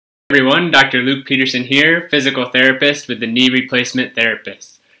Everyone, Dr. Luke Peterson here, physical therapist with the Knee Replacement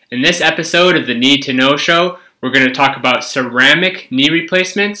Therapist. In this episode of the Need to Know Show, we're going to talk about ceramic knee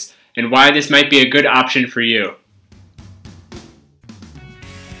replacements and why this might be a good option for you.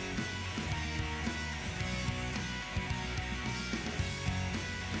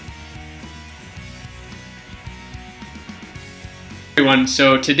 Everyone,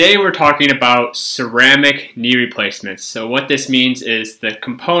 so today we're talking about ceramic knee replacements. So what this means is the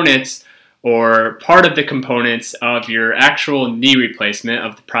components or part of the components of your actual knee replacement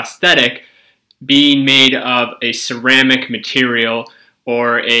of the prosthetic being made of a ceramic material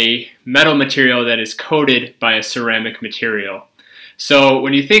or a metal material that is coated by a ceramic material. So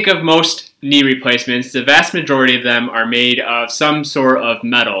when you think of most knee replacements, the vast majority of them are made of some sort of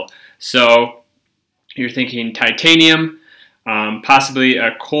metal. So you're thinking titanium, possibly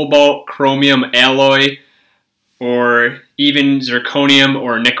a cobalt chromium alloy, or even zirconium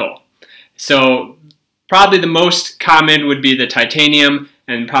or nickel. So probably the most common would be the titanium,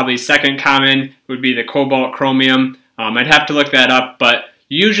 and probably second common would be the cobalt chromium. I'd have to look that up, but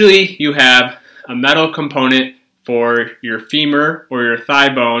usually you have a metal component for your femur or your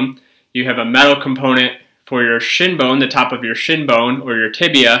thigh bone. You have a metal component for your shin bone, the top of your shin bone or your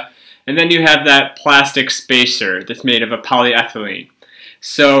tibia, and then you have that plastic spacer that's made of a polyethylene.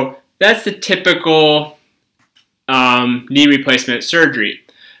 So that's the typical knee replacement surgery.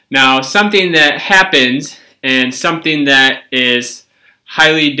 Now, something that happens and something that is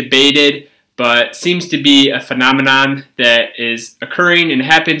highly debated but seems to be a phenomenon that is occurring and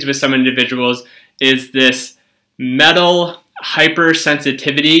happens with some individuals is this metal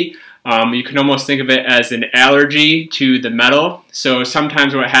hypersensitivity. You can almost think of it as an allergy to the metal. So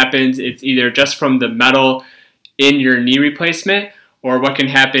sometimes what happens, it's either just from the metal in your knee replacement, or what can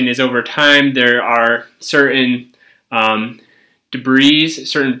happen is over time there are certain debris,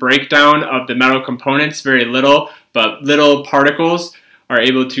 certain breakdown of the metal components, very little, but little particles are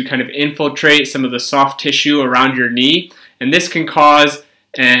able to kind of infiltrate some of the soft tissue around your knee, and this can cause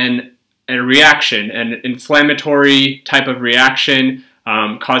a reaction, an inflammatory type of reaction.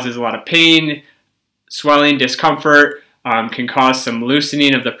 Causes a lot of pain, swelling, discomfort, can cause some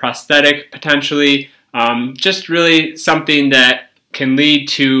loosening of the prosthetic potentially, just really something that can lead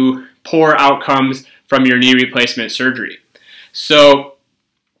to poor outcomes from your knee replacement surgery. So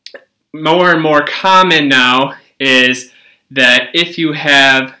more and more common now is that if you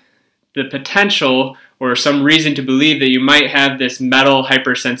have the potential or some reason to believe that you might have this metal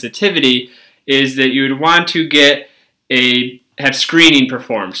hypersensitivity, is that you would want to have screening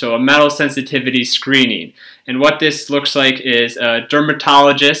performed, so a metal sensitivity screening. And what this looks like is a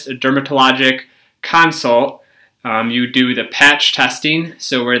dermatologist, a dermatologic consult. You do the patch testing,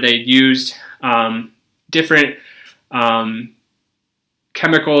 so where they used different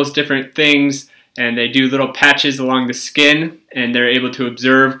chemicals, different things, and they do little patches along the skin, and they're able to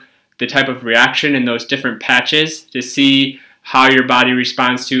observe the type of reaction in those different patches to see how your body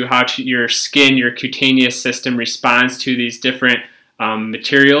responds to, your skin, your cutaneous system responds to these different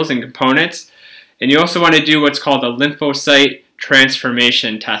materials and components. And you also want to do what's called a lymphocyte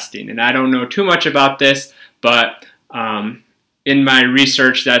transformation testing. And I don't know too much about this, but in my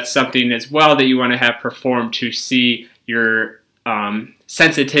research, that's something as well that you want to have performed to see your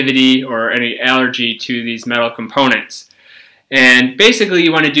sensitivity or any allergy to these metal components. And basically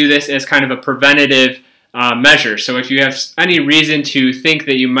you want to do this as kind of a preventative measure. So if you have any reason to think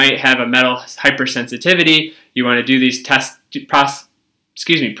that you might have a metal hypersensitivity, you want to do these tests,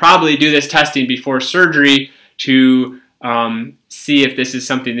 probably do this testing before surgery to see if this is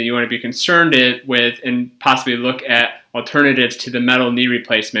something that you want to be concerned with, and possibly look at alternatives to the metal knee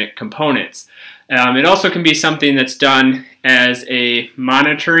replacement components. It also can be something that's done as a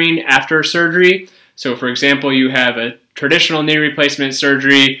monitoring after surgery. So for example, you have a traditional knee replacement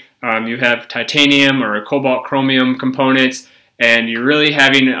surgery, you have titanium or cobalt chromium components, and you're really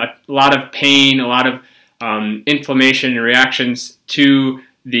having a lot of pain, a lot of inflammation and reactions to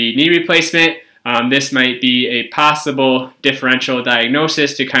the knee replacement. This might be a possible differential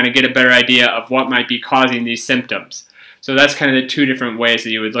diagnosis to kind of get a better idea of what might be causing these symptoms. So that's kind of the two different ways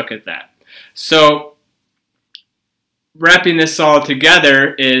that you would look at that. So wrapping this all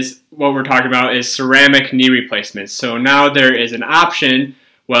together is what we're talking about is ceramic knee replacements. So now there is an option,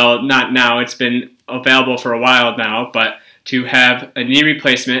 well, not now, it's been available for a while now, but to have a knee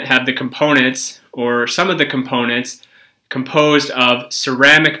replacement, have the components or some of the components composed of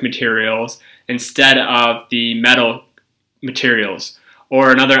ceramic materials instead of the metal materials.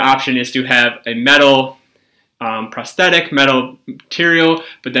 Or another option is to have a metal prosthetic metal material,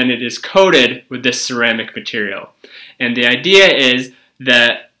 but then it is coated with this ceramic material. And the idea is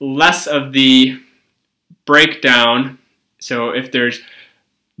that less of the breakdown, so if there's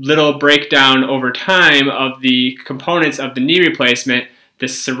little breakdown over time of the components of the knee replacement, the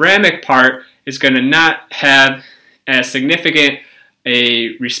ceramic part is going to not have as significant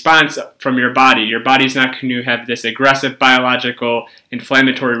a response from your body. Your body's not going to have this aggressive biological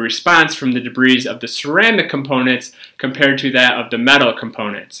inflammatory response from the debris of the ceramic components compared to that of the metal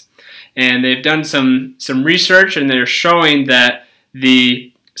components. And they've done some research, and they're showing that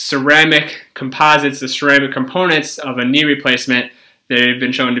the ceramic composites, the ceramic components of a knee replacement, they've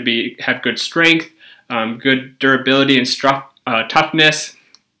been shown to have good strength, good durability and toughness,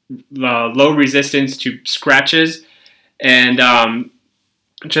 low resistance to scratches, and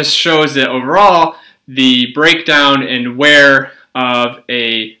just shows that overall the breakdown and wear of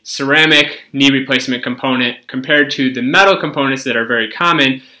a ceramic knee replacement component compared to the metal components that are very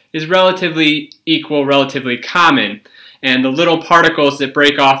common is relatively equal, relatively common. And the little particles that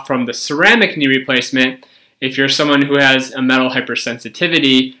break off from the ceramic knee replacement, if you're someone who has a metal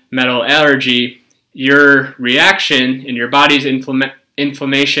hypersensitivity, metal allergy, your reaction and your body's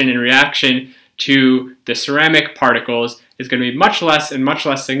inflammation and reaction to the ceramic particles is going to be much less and much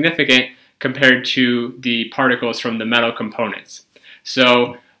less significant compared to the particles from the metal components.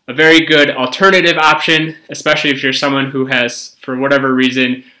 So a very good alternative option, especially if you're someone who has, for whatever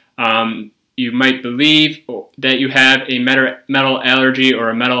reason, you might believe that you have a metal allergy or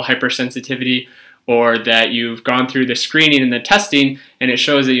a metal hypersensitivity, or that you've gone through the screening and the testing and it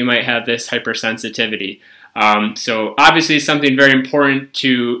shows that you might have this hypersensitivity. So obviously something very important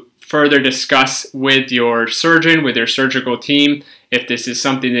to further discuss with your surgeon, with your surgical team, if this is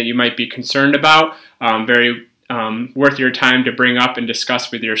something that you might be concerned about. Very worth your time to bring up and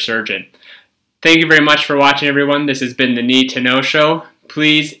discuss with your surgeon. Thank you very much for watching, everyone. This has been the Need to Know Show.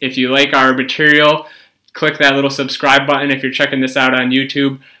 Please, if you like our material, click that little subscribe button. If you're checking this out on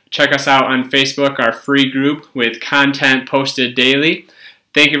YouTube, check us out on Facebook, our free group with content posted daily.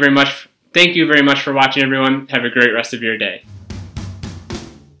 Thank you very much for watching, everyone. Have a great rest of your day.